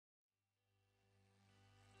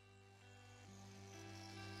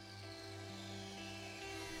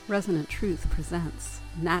Resonant Truth presents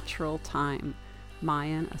Natural Time,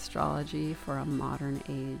 Mayan Astrology for a Modern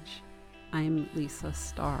Age. I'm Lisa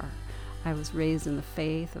Starr. I was raised in the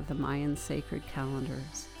faith of the Mayan sacred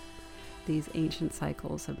calendars. These ancient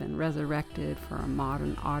cycles have been resurrected for a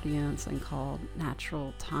modern audience and called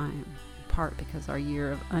natural time, in part because our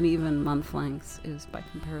year of uneven month lengths is, by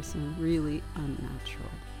comparison, really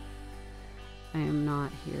unnatural. I am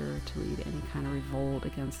not here to lead any kind of revolt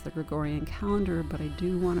against the Gregorian calendar, but I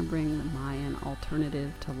do want to bring the Mayan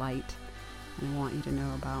alternative to light. And I want you to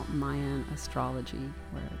know about Mayan astrology,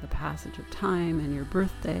 where the passage of time and your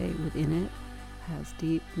birthday within it has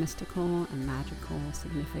deep mystical and magical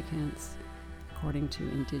significance according to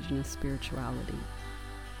indigenous spirituality.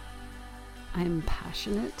 I am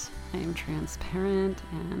passionate, I am transparent,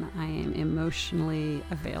 and I am emotionally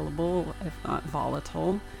available, if not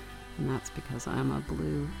volatile. And that's because I'm a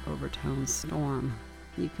blue overtone storm.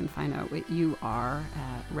 You can find out what you are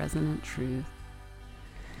at Resonant Truth.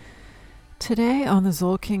 Today on the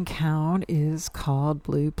Tzolk'in count is called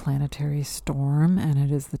Blue Planetary Storm, and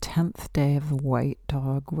it is the 10th day of the White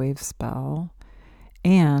Dog wave spell,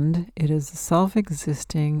 and it is the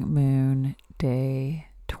self-existing moon day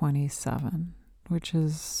 27, which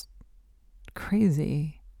is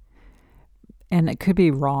crazy, and it could be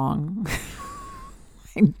wrong.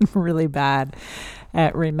 I'm really bad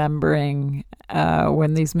at remembering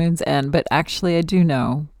when these moons end, but actually I do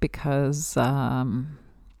know because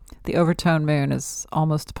the overtone moon is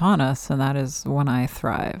almost upon us, and that is when I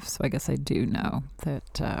thrive. So I guess I do know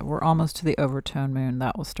that we're almost to the overtone moon.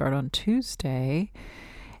 That will start on Tuesday,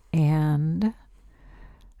 and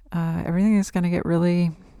everything is going to get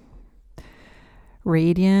really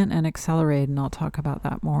radiant and accelerated, and I'll talk about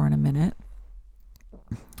that more in a minute.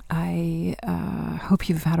 I hope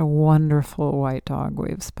you've had a wonderful White Dog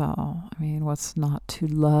wave spell. I mean, what's not to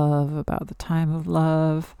love about the time of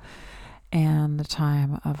love and the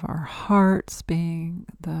time of our hearts being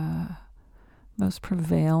the most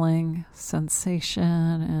prevailing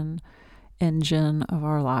sensation and engine of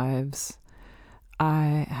our lives.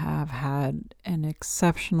 I have had an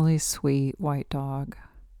exceptionally sweet White Dog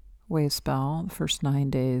wave spell, the first 9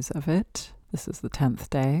 days of it. This is the 10th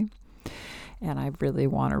day. And I really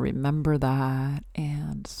want to remember that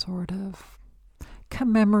and sort of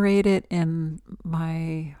commemorate it in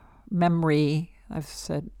my memory. I've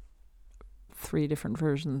said 3 different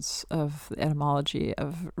versions of the etymology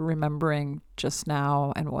of remembering just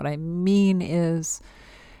now. And what I mean is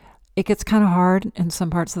it gets kind of hard in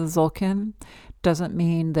some parts of the Tzolk'in. Doesn't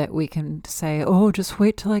mean that we can say, oh, just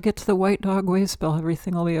wait till I get to the White Dog wave spell,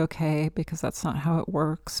 everything will be okay, because that's not how it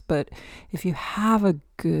works. But if you have a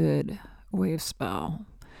good wave spell,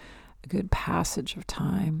 a good passage of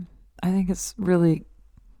time, I think it's really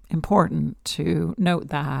important to note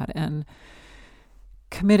that and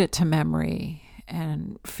commit it to memory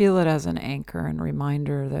and feel it as an anchor and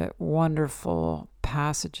reminder that wonderful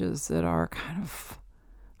passages that are kind of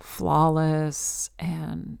flawless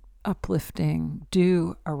and uplifting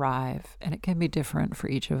do arrive, and it can be different for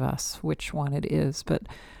each of us which one it is, but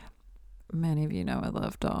many of you know I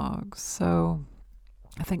love dogs, so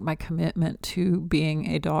I think my commitment to being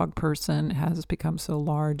a dog person has become so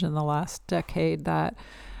large in the last decade that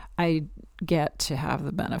I get to have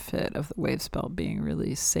the benefit of the wave spell being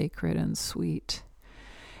really sacred and sweet.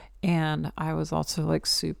 And I was also like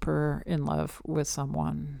super in love with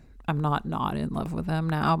someone. I'm not in love with them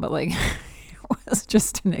now, but like it was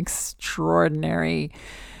just an extraordinary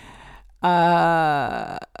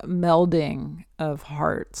melding of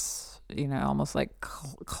hearts. You know, almost like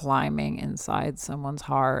climbing inside someone's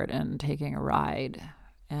heart and taking a ride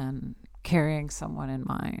and carrying someone in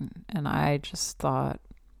mine. And I just thought,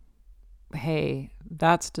 hey,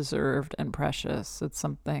 that's deserved and precious. It's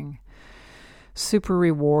something super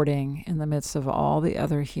rewarding in the midst of all the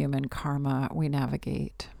other human karma we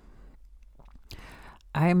navigate.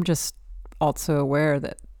 I'm just also aware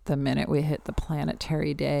that the minute we hit the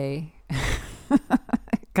planetary day, it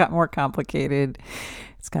got more complicated.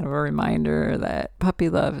 It's kind of a reminder that puppy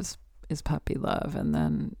love is puppy love. And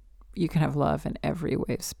then you can have love in every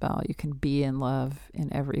wave spell. You can be in love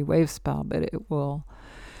in every wave spell, but it will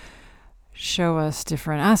show us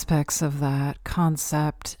different aspects of that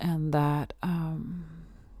concept and that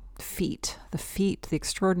the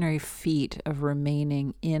extraordinary feat of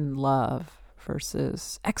remaining in love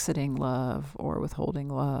versus exiting love or withholding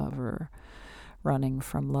love or running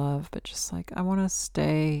from love, but just like, I want to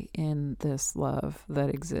stay in this love that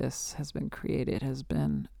exists, has been created, has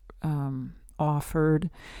been offered,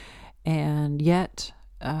 and yet,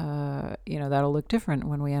 that'll look different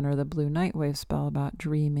when we enter the Blue Night wave spell about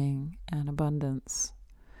dreaming and abundance.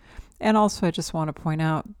 And also, I just want to point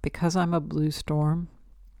out, because I'm a blue storm,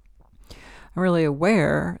 I'm really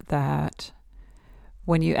aware that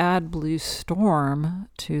when you add blue storm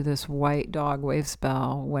to this white dog wave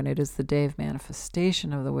spell, when it is the day of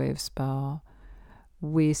manifestation of the wave spell,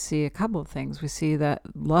 we see a couple of things. We see that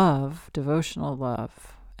love, devotional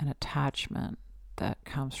love, and attachment that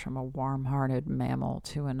comes from a warm-hearted mammal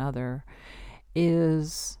to another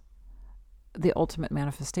is the ultimate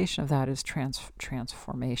manifestation of that is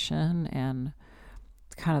transformation and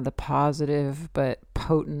kind of the positive but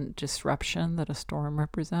potent disruption that a storm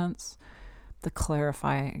represents, the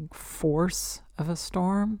clarifying force of a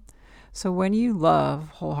storm. So when you love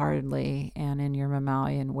wholeheartedly and in your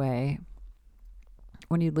mammalian way,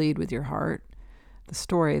 when you lead with your heart, the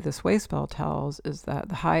story this wave spell tells is that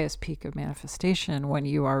the highest peak of manifestation, when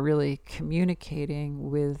you are really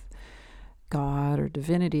communicating with God or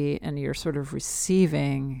divinity and you're sort of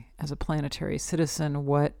receiving as a planetary citizen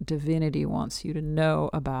what divinity wants you to know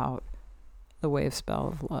about the wave spell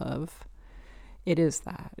of love, it is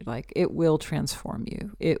that. Like, it will transform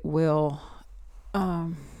you. It will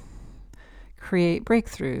create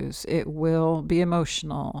breakthroughs. It will be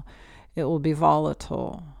emotional. It will be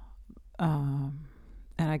volatile.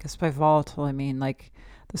 And I guess by volatile, I mean like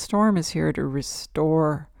the storm is here to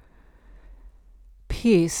restore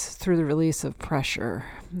peace through the release of pressure.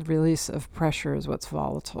 The release of pressure is what's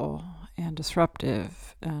volatile and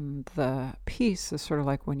disruptive. And the peace is sort of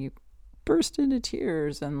like when you burst into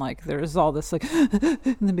tears and like there's all this like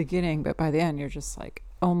in the beginning, but by the end you're just like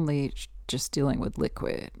only just dealing with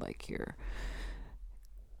liquid. Like your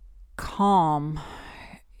calm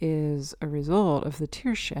is a result of the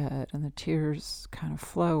tear shed, and the tears kind of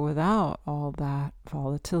flow without all that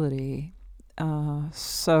volatility. And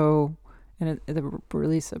the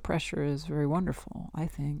release of pressure is very wonderful, I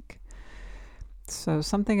think. So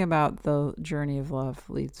something about the journey of love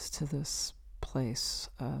leads to this place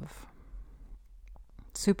of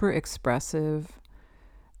super expressive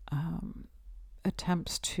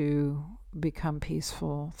attempts to become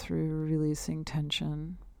peaceful through releasing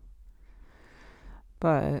tension.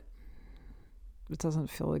 But it doesn't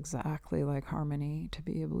feel exactly like harmony to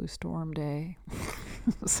be a blue storm day.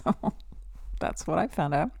 So that's what I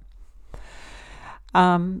found out.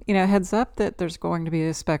 Heads up that there's going to be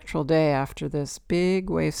a spectral day after this big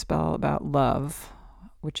wave spell about love,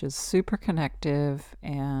 which is super connective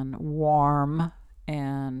and warm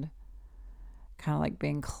and kind of like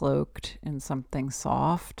being cloaked in something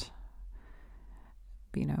soft.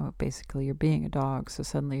 Basically you're being a dog, so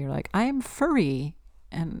suddenly you're like, I am furry.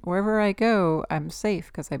 And wherever I go, I'm safe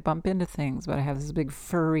because I bump into things, but I have this big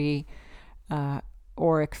furry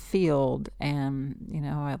auric field, and,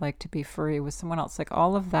 I like to be furry with someone else. Like,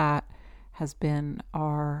 all of that has been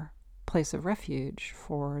our place of refuge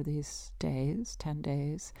for these days, 10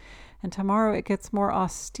 days. And tomorrow it gets more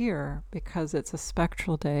austere because it's a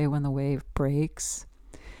spectral day when the wave breaks.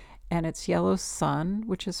 And it's yellow sun,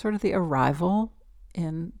 which is sort of the arrival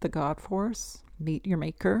in the God force. Meet your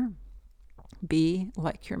maker. Be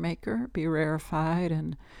like your maker, be rarefied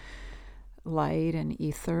and light and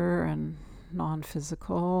ether and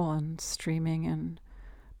non-physical and streaming and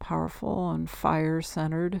powerful and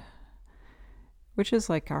fire-centered, which is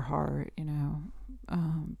like our heart,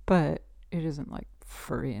 but it isn't like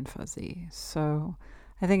furry and fuzzy. So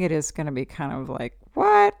I think it is going to be kind of like,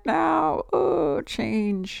 what now? Oh,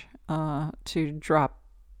 change to drop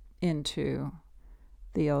into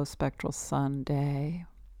the yellow spectral sun day.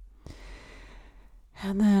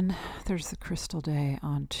 And then there's the crystal day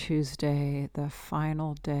on Tuesday, the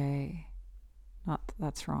final day.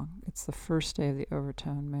 That's wrong. It's the first day of the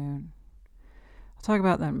overtone moon. I'll talk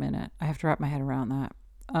about that in a minute. I have to wrap my head around that.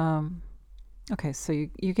 Okay, so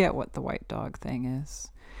you get what the white dog thing is.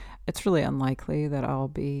 It's really unlikely that I'll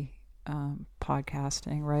be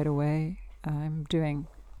podcasting right away. I'm doing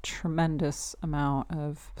tremendous amount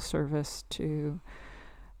of service to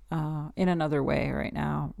in another way right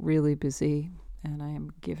now. Really busy. And I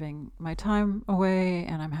am giving my time away,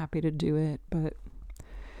 and I'm happy to do it, but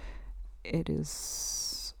it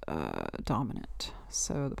is dominant.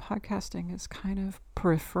 So the podcasting is kind of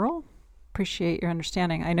peripheral. Appreciate your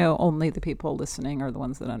understanding. I know only the people listening are the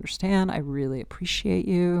ones that understand. I really appreciate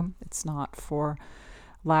you. It's not for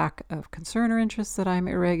lack of concern or interest that I'm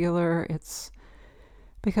irregular. It's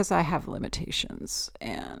because I have limitations,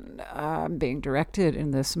 and I'm being directed in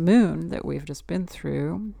this moon that we've just been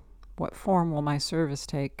through. What form will my service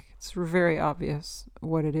take? It's very obvious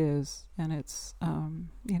what it is, and it's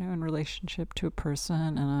in relationship to a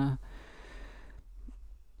person and a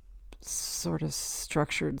sort of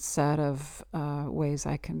structured set of ways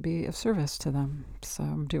I can be of service to them. So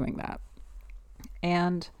I'm doing that.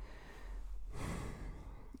 And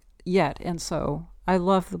yet. And so I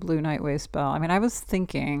love the blue night wave spell. I mean, I was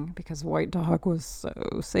thinking, because white dog was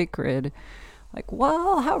so sacred, like,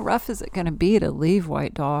 well, how rough is it going to be to leave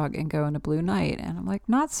white dog and go into blue night? And I'm like,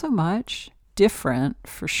 not so much. Different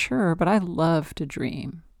for sure, but I love to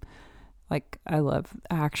dream. Like, I love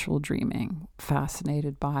actual dreaming,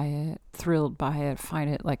 fascinated by it, thrilled by it, find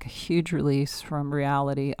it like a huge release from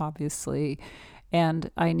reality, obviously.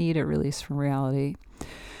 And I need a release from reality.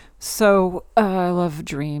 So I love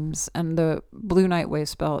dreams. And the blue night wave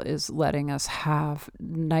spell is letting us have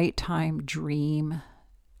nighttime dream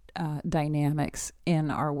dynamics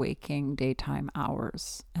in our waking daytime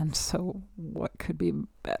hours. And so what could be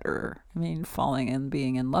better? I mean, falling and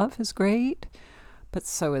being in love is great, but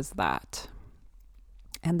so is that.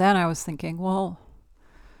 And then I was thinking, well,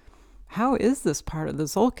 how is this part of the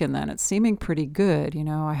Tzolk'in then? It's seeming pretty good. You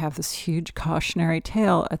know, I have this huge cautionary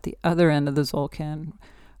tale at the other end of the Tzolk'in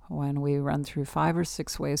when we run through 5 or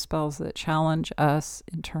 6 wave spells that challenge us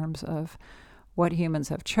in terms of what humans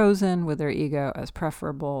have chosen with their ego as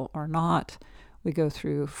preferable or not. We go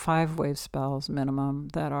through 5 wave spells minimum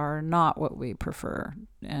that are not what we prefer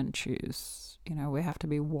and choose. You know, we have to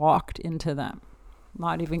be walked into them,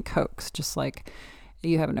 not even coaxed, just like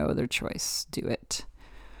you have no other choice. Do it.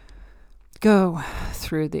 Go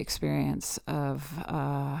through the experience of,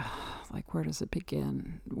 like, where does it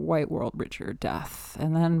begin? White world, richer, death.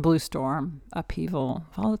 And then blue storm, upheaval,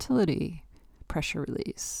 volatility, pressure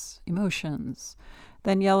release, emotions.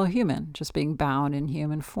 Then yellow human, just being bound in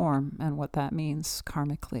human form and what that means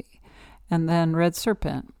karmically. And then red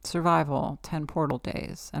serpent, survival, 10 portal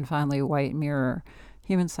days. And finally white mirror,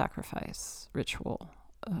 human sacrifice, ritual,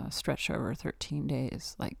 stretch over 13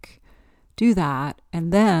 days. Like, do that.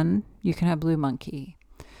 And then you can have blue monkey.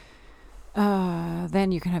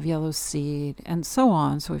 Then you can have yellow seed and so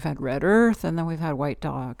on. So we've had red earth and then we've had white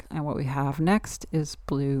dog. And what we have next is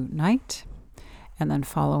blue night. And then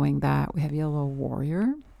following that, we have yellow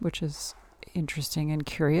warrior, which is interesting and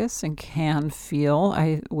curious and can feel,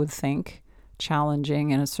 I would think,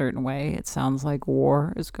 challenging in a certain way. It sounds like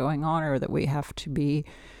war is going on or that we have to be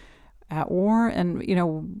at war. And, you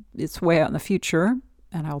know, it's way out in the future.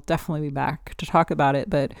 And I'll definitely be back to talk about it.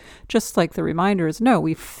 But just like the reminder is, no,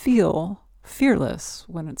 we feel fearless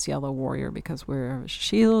when it's yellow warrior because we're a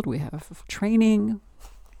shield, we have training.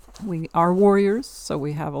 We are warriors, so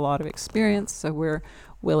we have a lot of experience, so we're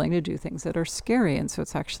willing to do things that are scary, and so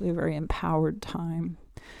it's actually a very empowered time.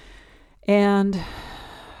 And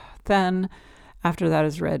then after that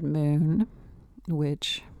is red moon,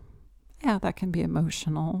 which, yeah, that can be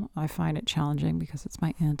emotional. I find it challenging because it's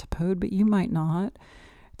my antipode, but you might not.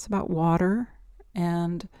 It's about water,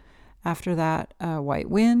 and after that, white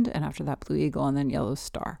wind, and after that, blue eagle, and then yellow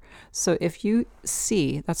star. So if you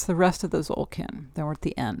see, that's the rest of the Tzolk'in. Then we're at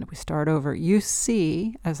the end. We start over. You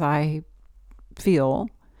see, as I feel,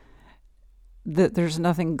 that there's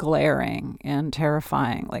nothing glaring and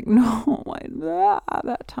terrifying. Like, no,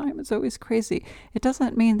 that time is always crazy. It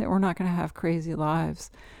doesn't mean that we're not going to have crazy lives,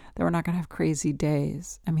 that we're not going to have crazy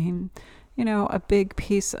days. I mean, you know, a big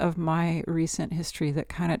piece of my recent history that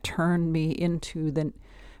kind of turned me into the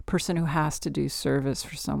person who has to do service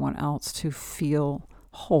for someone else to feel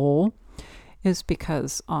whole is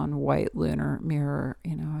because on white lunar mirror,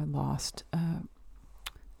 you know, I lost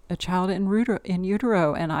a child in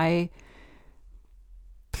utero, and I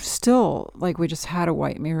still, like, we just had a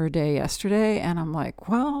white mirror day yesterday, and I'm like,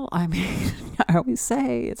 well, I mean, I always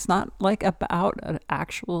say it's not like about an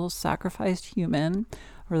actual sacrificed human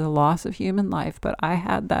or the loss of human life, but I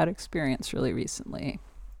had that experience really recently.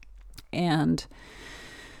 And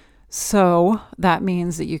so that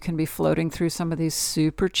means that you can be floating through some of these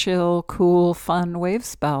super chill, cool, fun wave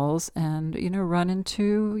spells and, you know, run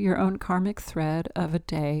into your own karmic thread of a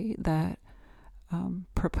day that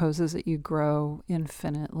proposes that you grow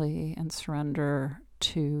infinitely and surrender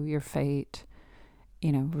to your fate,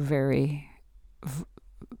 you know, very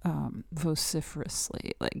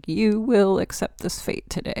vociferously. Like, you will accept this fate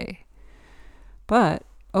today. But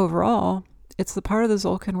overall, it's the part of the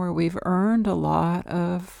Tzolk'in where we've earned a lot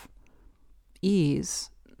of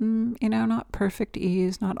ease, you know, not perfect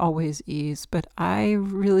ease, not always ease, but I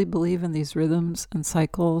really believe in these rhythms and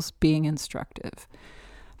cycles being instructive.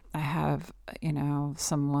 I have, you know,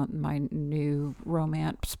 someone, my new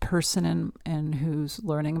romance person and who's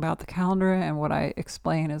learning about the calendar, and what I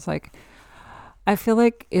explain is like, I feel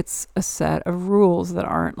like it's a set of rules that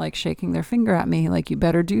aren't like shaking their finger at me, like, you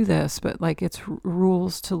better do this, but like it's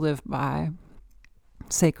rules to live by.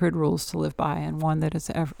 Sacred rules to live by, and one that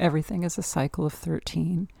is everything is a cycle of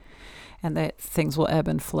 13, and that things will ebb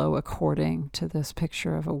and flow according to this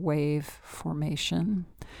picture of a wave formation.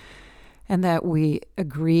 and that we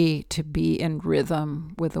agree to be in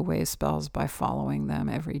rhythm with the wave spells by following them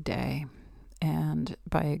every day. And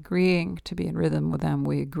by agreeing to be in rhythm with them,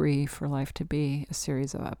 we agree for life to be a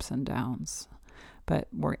series of ups and downs. But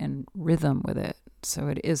we're in rhythm with it, so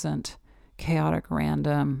it isn't chaotic,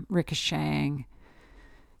 random, ricocheting,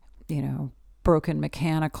 broken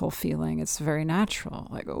mechanical feeling. It's very natural.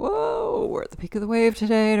 Like, whoa, we're at the peak of the wave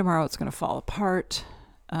today. Tomorrow it's going to fall apart.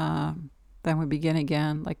 Then we begin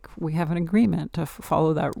again. Like, we have an agreement to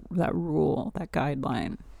follow that rule, that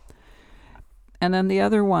guideline. And then the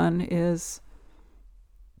other one is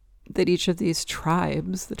that each of these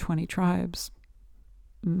tribes, the 20 tribes,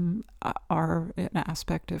 are an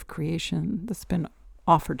aspect of creation that's been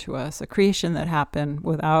offered to us, a creation that happened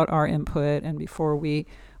without our input and before we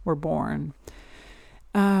were born.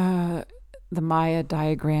 The Maya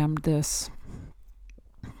diagrammed this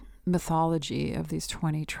mythology of these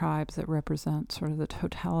 20 tribes that represent sort of the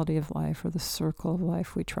totality of life, or the circle of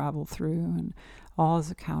life we travel through, and all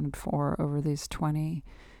is accounted for over these 20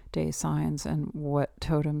 day signs and what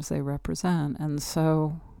totems they represent. And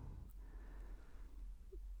so,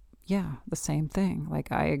 yeah, the same thing.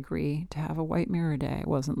 Like, I agree to have a white mirror day. I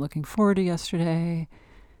wasn't looking forward to yesterday.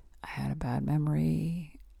 I had a bad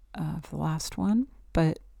memory of the last one,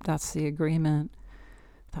 but that's the agreement.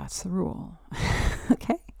 That's the rule.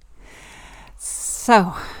 Okay?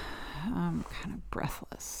 So, I'm kind of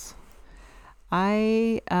breathless.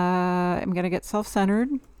 I am going to get self-centered.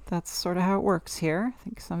 That's sort of how it works here. I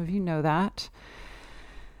think some of you know that.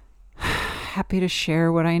 Happy to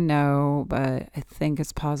share what I know, but I think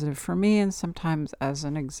it's positive for me, and sometimes as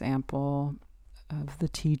an example of the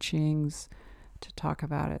teachings, to talk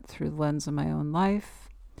about it through the lens of my own life.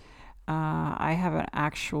 I have an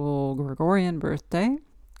actual Gregorian birthday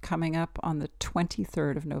coming up on the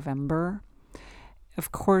 23rd of November.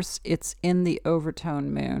 Of course, it's in the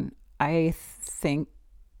overtone moon. I think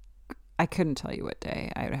I couldn't tell you what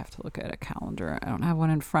day. I would have to look at a calendar. I don't have one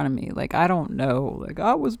in front of me. Like, I don't know. Like,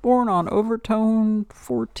 I was born on overtone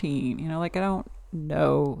 14. I don't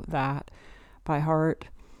know that by heart.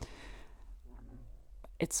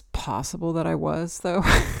 It's possible that I was, though.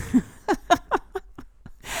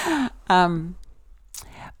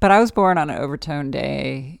 But I was born on an overtone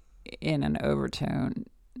day in an overtone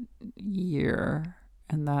year,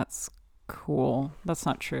 and that's cool. That's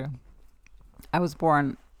not true. I was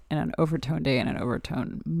born in an overtone day and an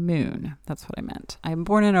overtone moon. That's what I meant. I'm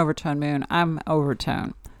born in an overtone moon. I'm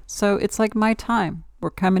overtone. So it's like my time. We're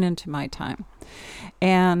coming into my time.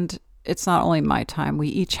 And it's not only my time. We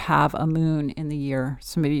each have a moon in the year.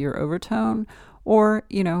 So maybe you're overtone, or,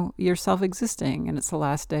 you're self-existing and it's the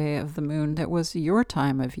last day of the moon that was your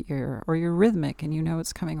time of year, or you're rhythmic and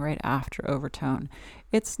it's coming right after overtone.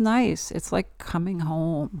 It's nice. It's like coming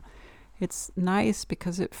home. It's nice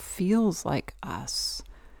because it feels like us.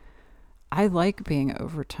 I like being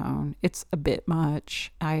overtone. It's a bit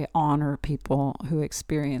much. I honor people who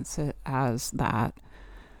experience it as that.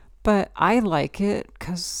 But I like it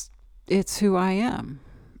because it's who I am.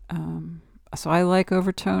 So I like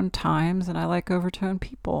overtone times and I like overtone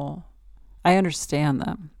people. I understand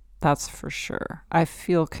them. That's for sure. I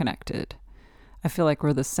feel connected. I feel like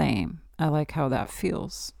we're the same. I like how that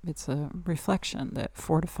feels. It's a reflection that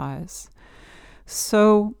fortifies.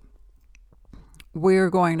 So we're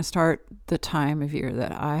going to start the time of year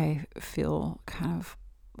that I feel kind of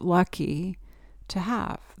lucky to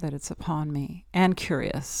have, that it's upon me, and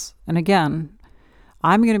curious. And again,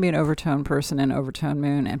 I'm going to be an overtone person in overtone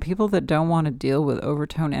moon, and people that don't want to deal with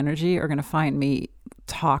overtone energy are going to find me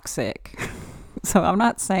toxic. So I'm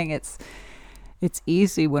not saying it's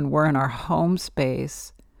easy when we're in our home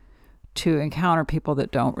space to encounter people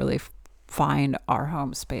that don't really find our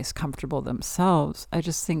home space comfortable themselves. I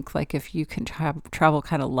just think, like, if you can travel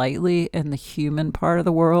kind of lightly in the human part of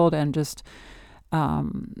the world and just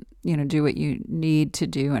do what you need to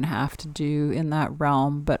do and have to do in that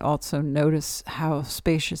realm, but also notice how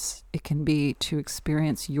spacious it can be to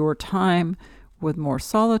experience your time with more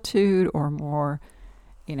solitude or more,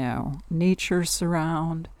 nature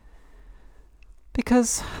surround.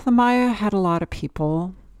 Because the Maya had a lot of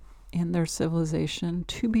people in their civilization,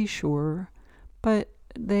 to be sure, but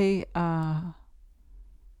they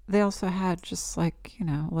also had just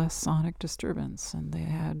less sonic disturbance, and they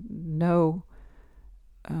had no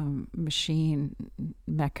machine,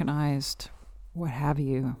 mechanized, what have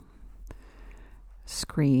you,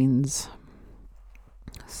 screens.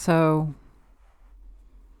 So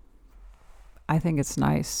I think it's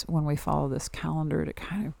nice when we follow this calendar to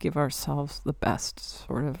kind of give ourselves the best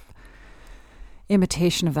sort of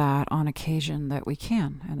imitation of that on occasion that we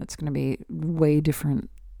can. And it's going to be way different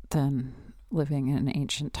than living in an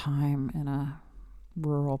ancient time in a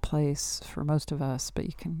rural place for most of us, but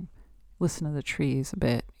you can listen to the trees a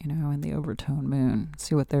bit, in the overtone moon,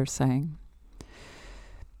 see what they're saying.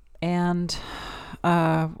 And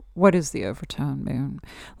what is the overtone moon?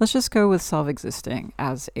 Let's just go with self-existing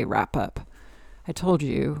as a wrap-up. I told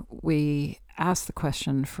you we asked the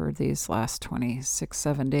question for these last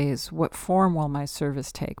 7 days, what form will my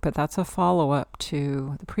service take? But that's a follow-up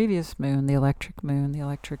to the previous moon, the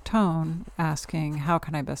electric tone, asking, how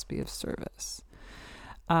can I best be of service?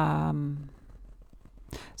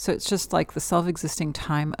 So it's just like the self-existing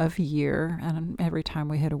time of year, and every time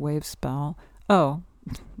we hit a wave spell. Oh,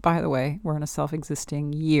 by the way, we're in a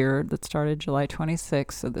self-existing year that started July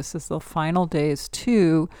 26th, so this is the final days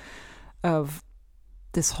too of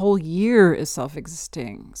this whole year is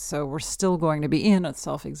self-existing. So we're still going to be in a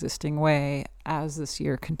self-existing way as this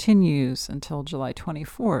year continues until July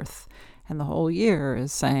 24th. And the whole year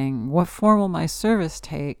is saying, what form will my service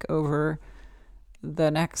take over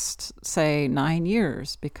the next, say, 9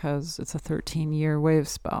 years? Because it's a 13-year wave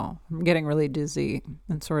spell. I'm getting really dizzy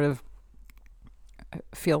and sort of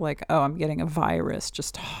feel like, I'm getting a virus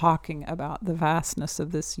just talking about the vastness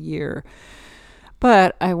of this year.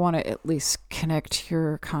 But I want to at least connect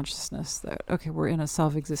your consciousness that, okay, we're in a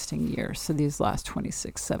self-existing year. So these last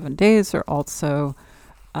 7 days are also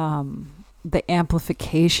the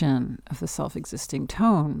amplification of the self-existing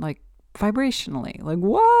tone, like vibrationally. Like,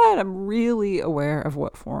 what? I'm really aware of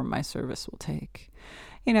what form my service will take.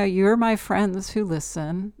 You're my friends who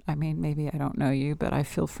listen. I mean, maybe I don't know you, but I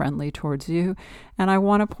feel friendly towards you. And I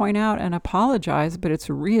want to point out and apologize, but it's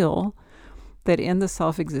real that in the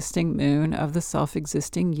self-existing moon of the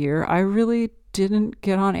self-existing year, I really didn't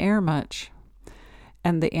get on air much.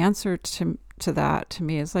 And the answer to that to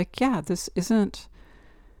me is like, yeah, this isn't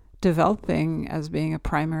developing as being a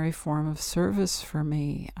primary form of service for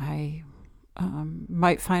me. I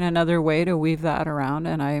might find another way to weave that around,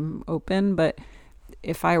 and I'm open, but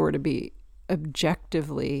if I were to be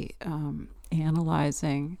objectively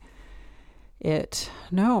analyzing it,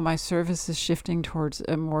 no, my service is shifting towards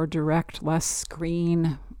a more direct, less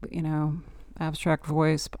screen, abstract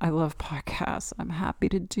voice. I love podcasts. I'm happy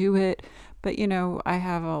to do it. But, I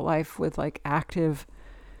have a life with like active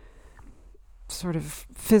sort of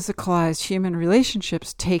physicalized human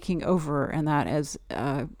relationships taking over. And that is,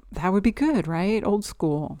 that would be good, right? Old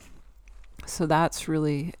school. So that's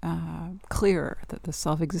really clear that the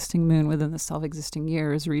self-existing moon within the self-existing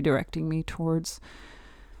year is redirecting me towards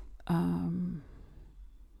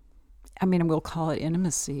we'll call it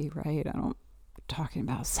intimacy, right? I'm talking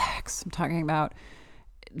about sex. I'm talking about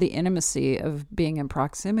the intimacy of being in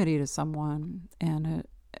proximity to someone and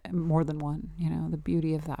more than one, the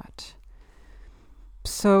beauty of that.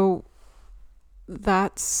 So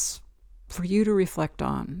that's for you to reflect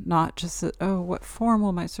on, not just that, what form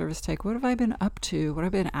will my service take? What have I been up to? What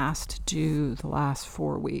have I been asked to do the last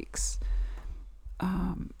 4 weeks?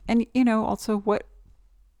 And, also what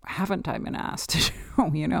haven't I been asked to do?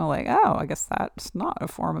 I guess that's not a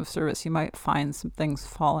form of service. You might find some things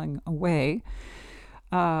falling away.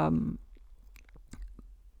 But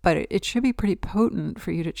it should be pretty potent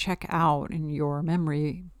for you to check out in your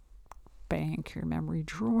memory bank, your memory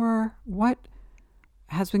drawer, what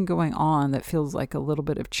has been going on that feels like a little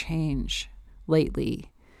bit of change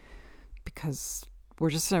lately, because we're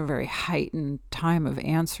just in a very heightened time of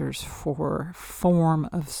answers for form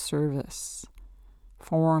of service.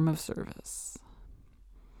 Form of service.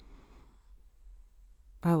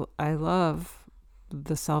 I love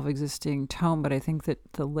the self-existing tone, but I think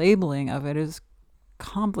that the labeling of it is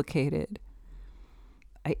complicated.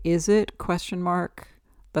 Is it, ?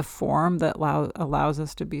 The form that allows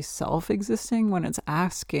us to be self-existing when it's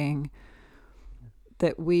asking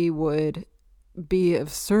that we would be of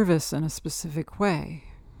service in a specific way?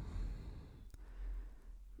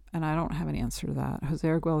 And I don't have an answer to that. Jose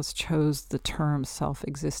Arguelles chose the term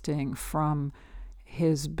self-existing from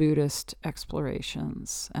his Buddhist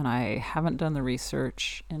explorations, and I haven't done the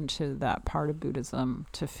research into that part of Buddhism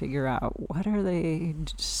to figure out what are they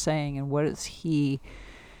saying and what is he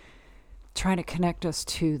trying to connect us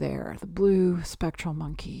to there. The blue spectral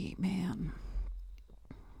monkey, man.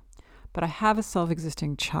 But I have a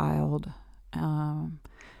self-existing child.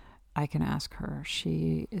 I can ask her.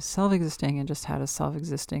 She is self-existing and just had a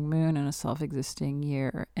self-existing moon and a self-existing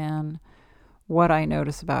year. And what I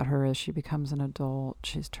notice about her as she becomes an adult,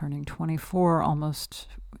 she's turning 24 almost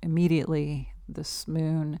immediately. This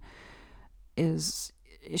moon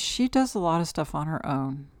she does a lot of stuff on her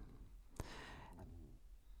own.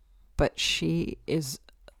 But she is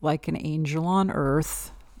like an angel on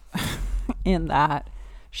earth in that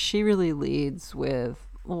she really leads with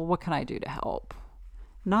well, what can I do to help?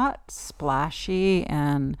 Not splashy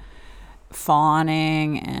and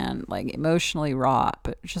fawning and like emotionally wrought,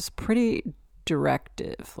 but just pretty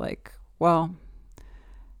directive. Like, well,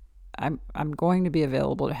 I'm going to be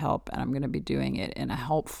available to help, and I'm going to be doing it in a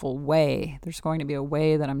helpful way. There's going to be a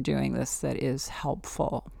way that I'm doing this that is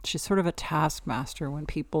helpful. She's sort of a taskmaster when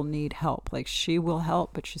people need help. Like, she will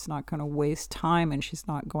help, but she's not going to waste time, and she's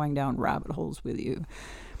not going down rabbit holes with you.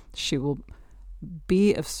 She will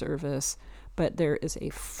be of service, but there is a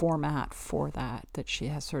format for that she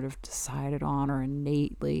has sort of decided on or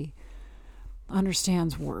innately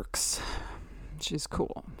understands works. She's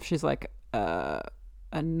cool. She's like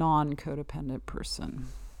a non-codependent person.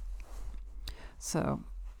 So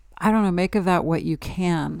I don't know, make of that what you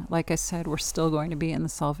can. Like I said, we're still going to be in the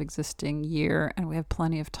self-existing year, and we have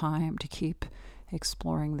plenty of time to keep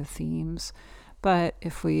exploring the themes. But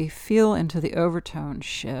if we feel into the overtone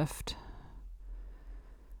shift,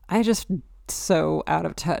 I just so out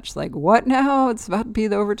of touch. Like, what now? It's about to be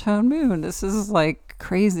the overtone moon. This is like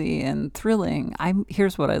crazy and thrilling.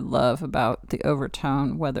 Here's what I love about the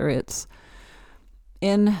overtone, whether it's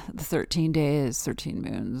in the 13 days, 13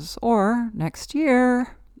 moons, or next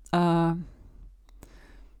year. I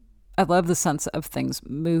love the sense of things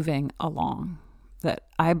moving along. That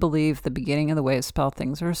I believe the beginning of the wave spell,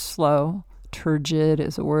 things are slow. Turgid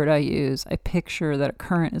is a word I use. I picture that a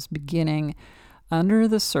current is beginning under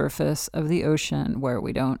the surface of the ocean where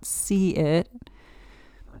we don't see it,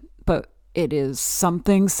 but it is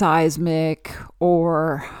something seismic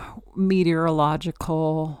or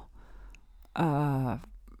meteorological, a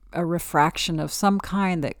refraction of some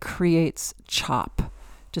kind that creates chop,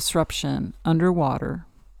 disruption underwater.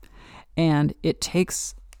 And it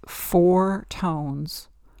takes 4 tones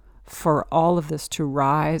for all of this to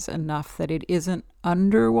rise enough that it isn't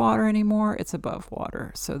underwater anymore, it's above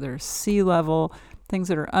water. So there's sea level, things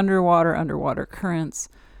that are underwater currents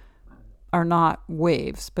are not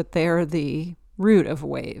waves, but they are the root of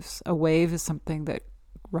waves. A wave is something that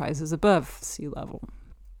rises above sea level.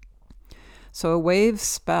 So a wave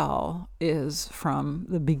spell is from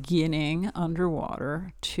the beginning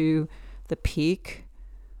underwater to the peak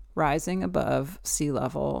rising above sea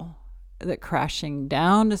level, the crashing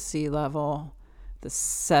down to sea level, the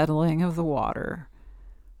settling of the water,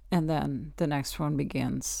 and then the next one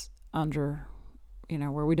begins under,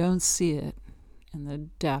 where we don't see it, in the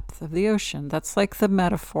depth of the ocean. That's like the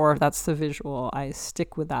metaphor, that's the visual. I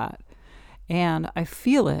stick with that. And I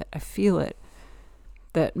feel it.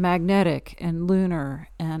 That magnetic and lunar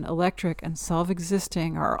and electric and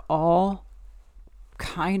self-existing are all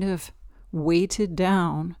kind of weighted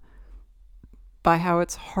down by how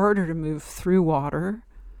it's harder to move through water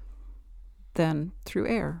than through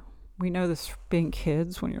air. We know this being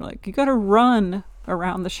kids, when you're like, you got to run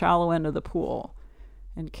around the shallow end of the pool.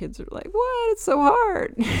 And kids are like, what? It's so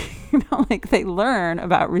hard. Like they learn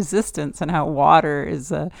about resistance and how water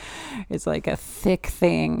is like a thick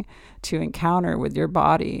thing to encounter with your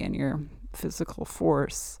body and your physical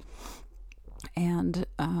force. And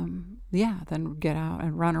then get out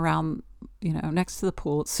and run around, next to the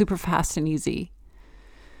pool. It's super fast and easy.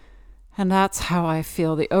 And that's how I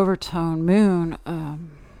feel the overtone moon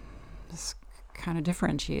this kind of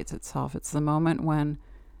differentiates itself. It's the moment when,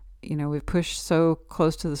 we've pushed so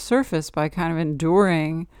close to the surface by kind of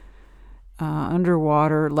enduring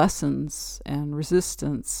underwater lessons and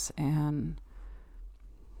resistance and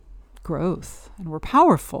growth. And we're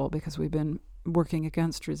powerful because we've been working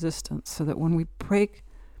against resistance, so that when we break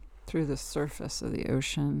through the surface of the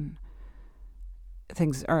ocean,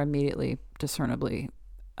 things are immediately discernibly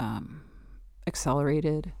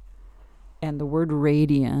accelerated. And the word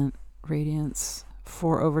radiance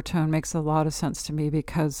for overtone makes a lot of sense to me,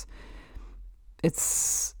 because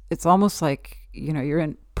it's almost like,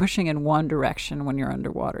 you're pushing in one direction when you're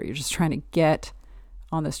underwater. You're just trying to get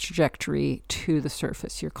on this trajectory to the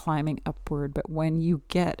surface. You're climbing upward. But when you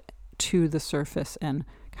get to the surface and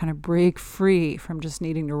kind of break free from just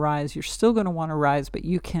needing to rise, you're still going to want to rise, but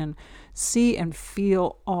you can see and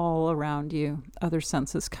feel all around you. Other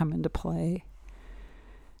senses come into play.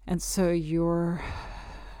 And so you're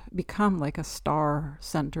become like a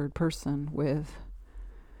star-centered person with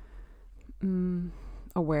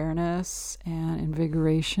awareness and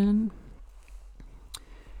invigoration.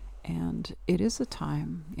 And it is a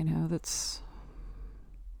time, that's...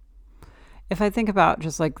 If I think about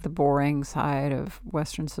just like the boring side of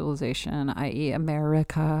Western civilization, i.e.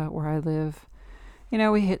 America, where I live,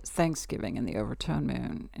 we hit Thanksgiving in the overtone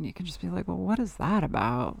moon, and you can just be like, well, what is that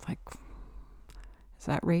about? Like, is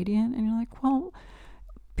that radiant? And you're like, well,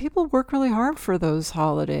 people work really hard for those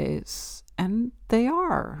holidays, and they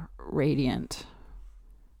are radiant.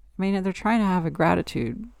 I mean, they're trying to have a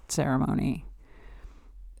gratitude ceremony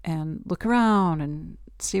and look around and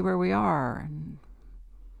see where we are and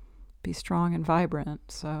be strong and vibrant.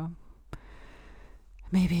 So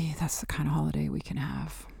maybe that's the kind of holiday we can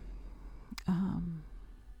have.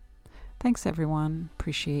 Thanks, everyone.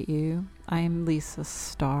 Appreciate you. I am Lisa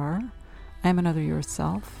Starr. I am another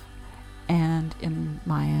yourself. And in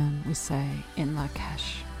Mayan, we say, in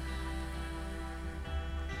Lakesh.